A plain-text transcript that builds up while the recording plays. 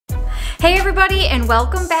Hey everybody, and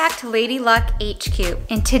welcome back to Lady Luck HQ.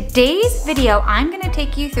 In today's video, I'm gonna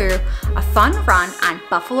take you through a fun run on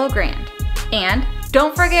Buffalo Grand. And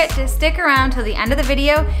don't forget to stick around till the end of the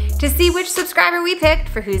video to see which subscriber we picked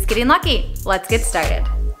for who's getting lucky. Let's get started.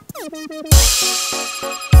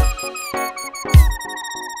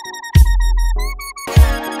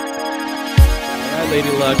 Alright,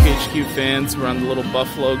 Lady Luck HQ fans, we're on the little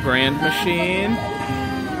Buffalo Grand machine.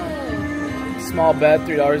 Small bet,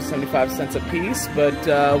 $3.75 a piece, but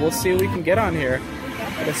we'll see what we can get on here.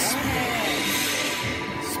 Gotta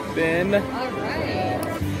spin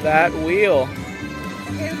that wheel.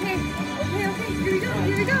 Okay, here we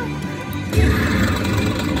go.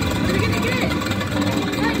 What are we gonna get?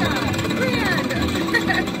 Grand!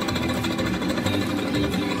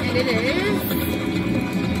 And it is...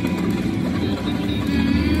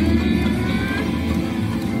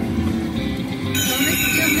 bonus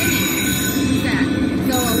steel mini. What's that?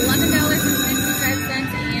 So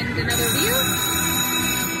 $11.65 and another wheel,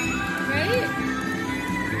 right?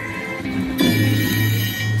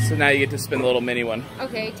 So now you get to spin the little mini one.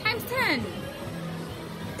 Okay, times 10.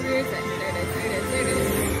 Where is it? There it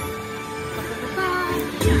is.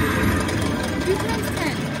 Do times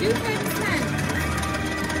 10. Do times 10.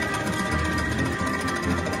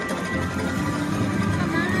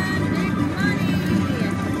 Come on, big money.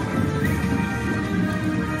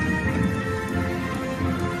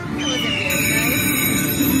 That wasn't very nice.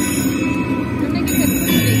 I think you said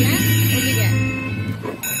 20 again. What did you get?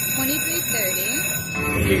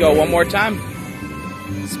 23.30. Here you go, one more time.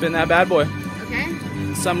 Spin that bad boy. Okay.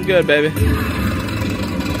 Something good, baby. Come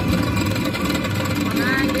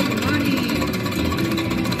on, big money.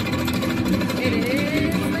 It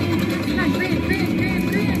is. Come on, grand.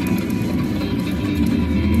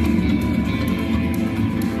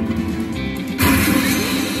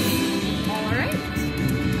 All right.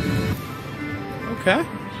 Okay,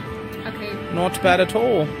 Okay. not bad at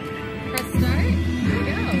all. Press start. Here we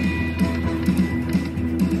go.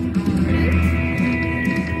 All right.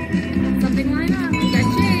 Something line up. We got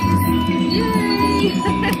Chase.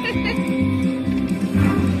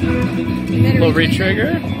 Yay! Little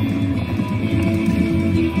re-trigger.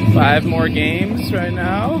 5 more games right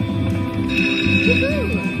now.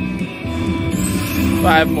 Woohoo!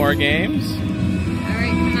 5 more games. All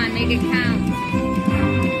right, come on, make it count.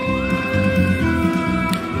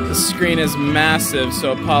 The screen is massive,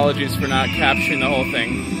 so apologies for not capturing the whole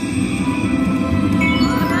thing.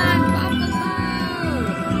 Come on,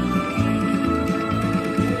 Buffalo!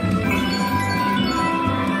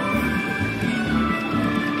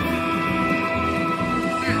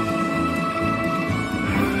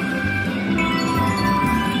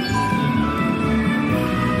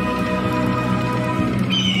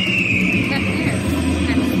 Back there.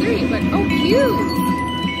 Times 3, but oh, cubes!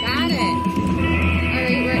 Got it. All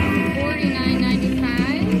right, we're at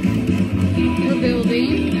 $49.95. We're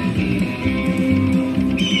building.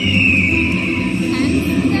 10, is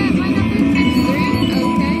that my number? Times 3,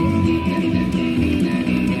 okay.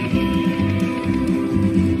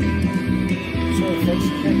 So folks,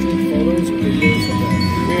 you can't take photos or videos of that.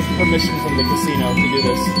 We have permission from the casino to do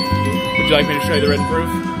this. Would you like me to show you the written proof?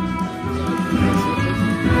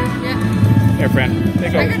 Yeah. Here, friend.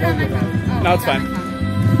 Take I got it on my over. phone. Oh, No, it's I got fine. my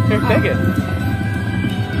phone. Here, take it.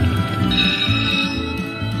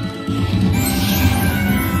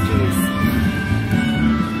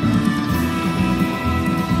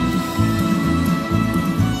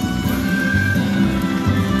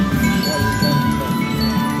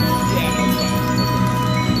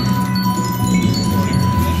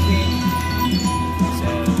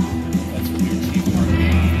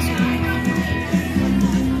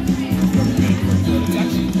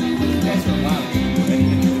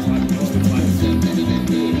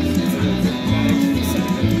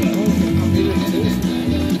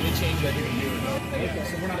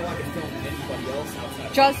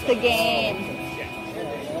 Just the game.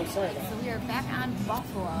 So we are back on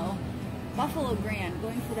Buffalo Grand,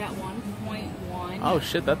 going for that 1.1. Oh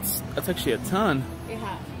shit, that's actually a ton.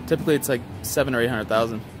 Yeah. Typically it's like 700,000 or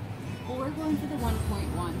 800,000. Well, we're going for the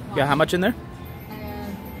 1.1. Yeah, how much in there?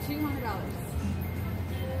 $200.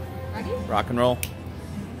 Ready? Rock and roll.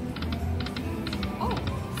 Oh,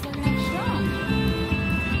 starting out strong.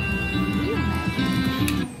 Wheel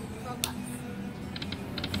magic. $12.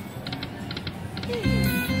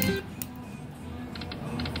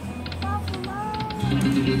 Buffalo.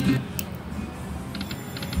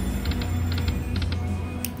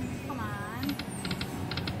 Come on.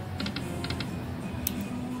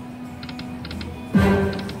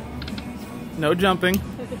 No jumping.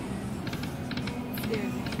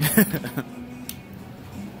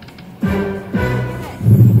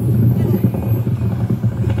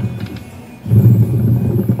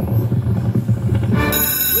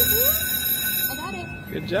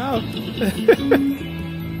 Alright,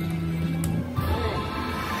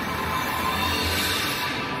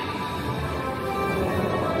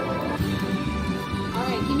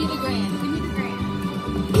 give me the grand. Give me the grand.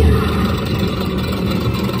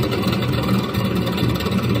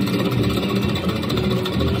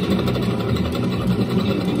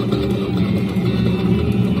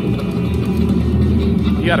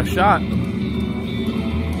 You got a shot.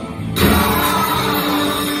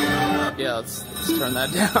 Yeah, let's turn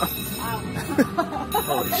that down.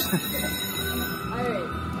 Holy shit. Alright.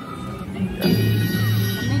 The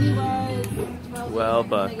mini was 12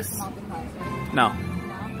 bucks. No.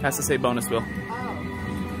 Has to say bonus wheel.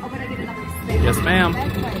 Oh, but I get another spin. Yes, ma'am.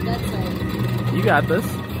 That's right, that's right. You got this.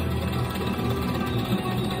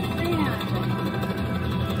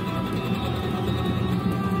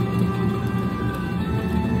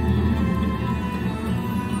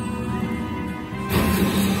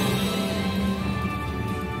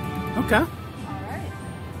 Okay. All right.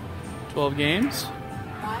 12 games.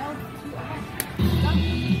 Wild to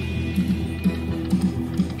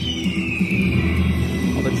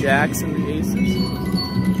All the jacks and the aces.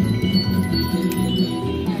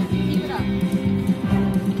 keep it up.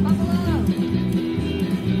 Buffalo.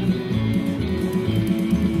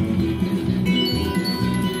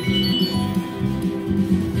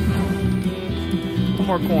 One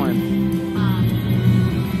more coin.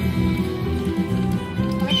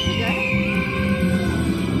 How much you got? I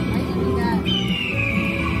think we got.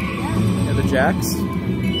 Yeah. Yeah, the jacks.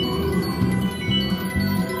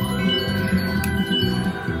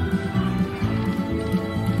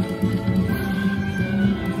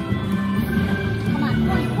 Come on,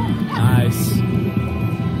 point. Yes. Nice.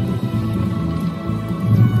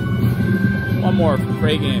 One more for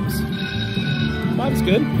Prey Games. 5 is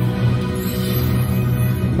good.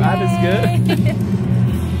 5 is good.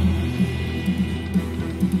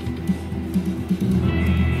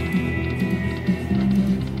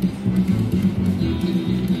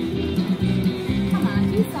 Come on,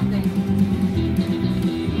 do something.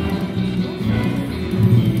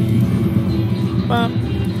 Bum.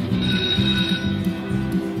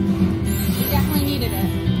 We definitely needed it.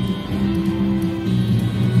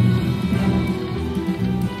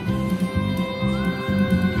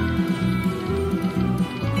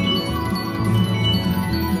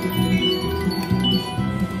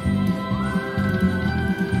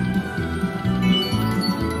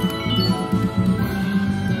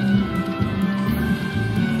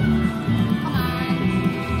 Come on.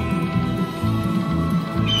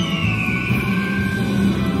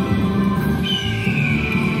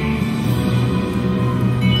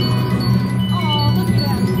 Oh, look at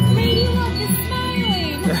him. Lady Luck is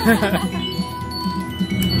smiling.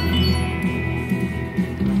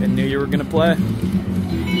 I knew you were gonna play.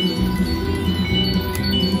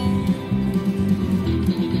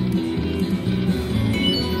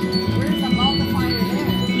 Where's the multiplier there?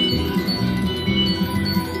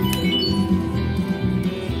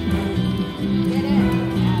 Get it.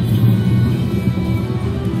 Yes.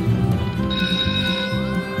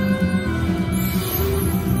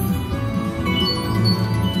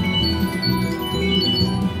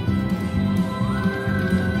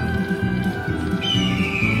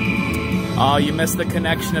 Oh, you missed the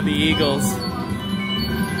connection of the Eagles. Come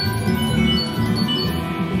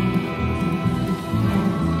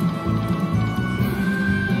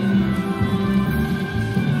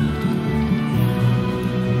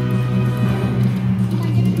on,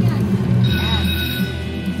 get it again. Yes.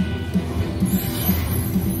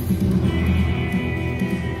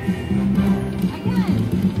 Again.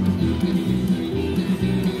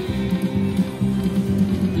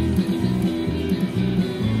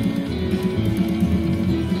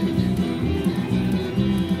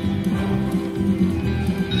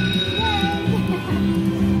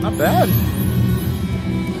 Not bad.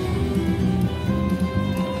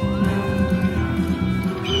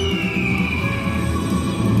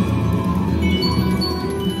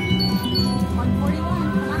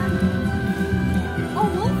 Oh,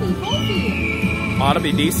 Wolfie. Ought to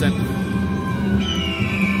be decent.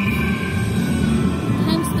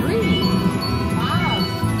 Times 3. Wow.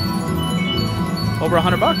 Over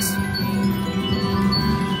 $100.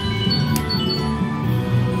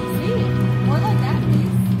 See? More like that,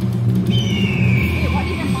 please. Wait, what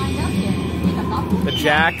even lined up here? Like a buffalo? The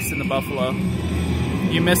jacks and the buffalo.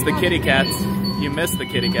 You missed the kitty cats. You missed the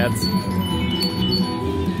kitty cats.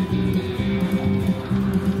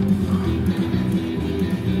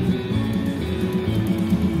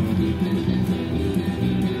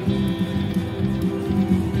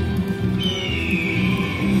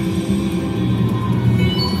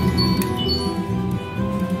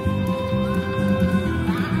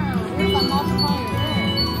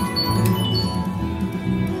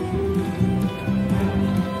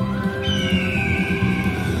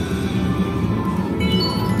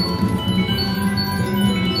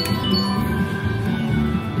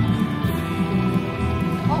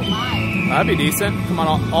 That'd be decent. Come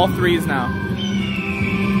on, all threes now.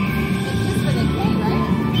 It's just for the K, right?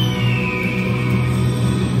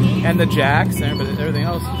 And the jacks and everything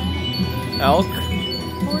else. Elk. 48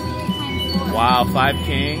 times 4. Wow, 5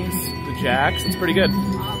 kings. The jacks. It's pretty good.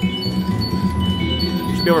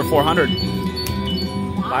 Should be over 400.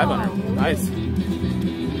 Wow. 500. Nice. I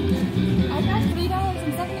got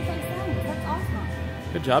 $3.75. That's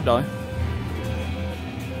awesome. Good job, Dolly.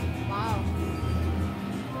 Wow.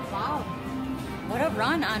 Wow. What a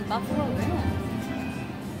run on Buffalo Grand.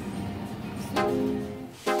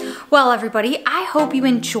 Well, everybody, I hope you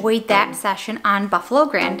enjoyed that session on Buffalo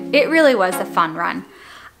Grand. It really was a fun run.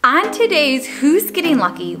 On today's Who's Getting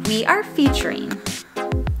Lucky, we are featuring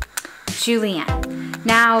Julianne.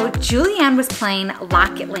 Now, Julianne was playing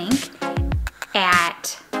Lock It Link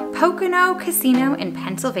at Pocono Casino in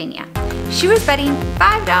Pennsylvania. She was betting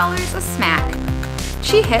 $5 a smack.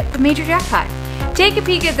 She hit the major jackpot. Take a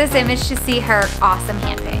peek at this image to see her awesome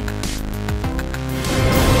hand pay.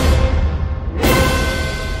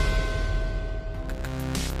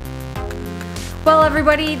 Well,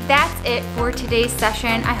 everybody, that's it for today's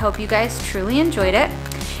session. I hope you guys truly enjoyed it.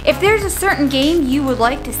 If there's a certain game you would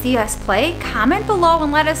like to see us play, comment below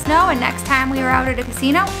and let us know, and next time we are out at a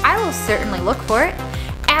casino, I will certainly look for it.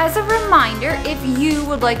 As a reminder, if you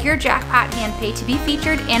would like your jackpot hand pay to be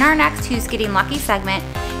featured in our next Who's Getting Lucky segment,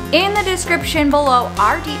 in the description below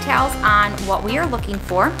are details on what we are looking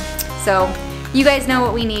for. So you guys know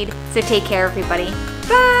what we need, so take care, everybody.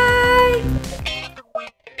 Bye!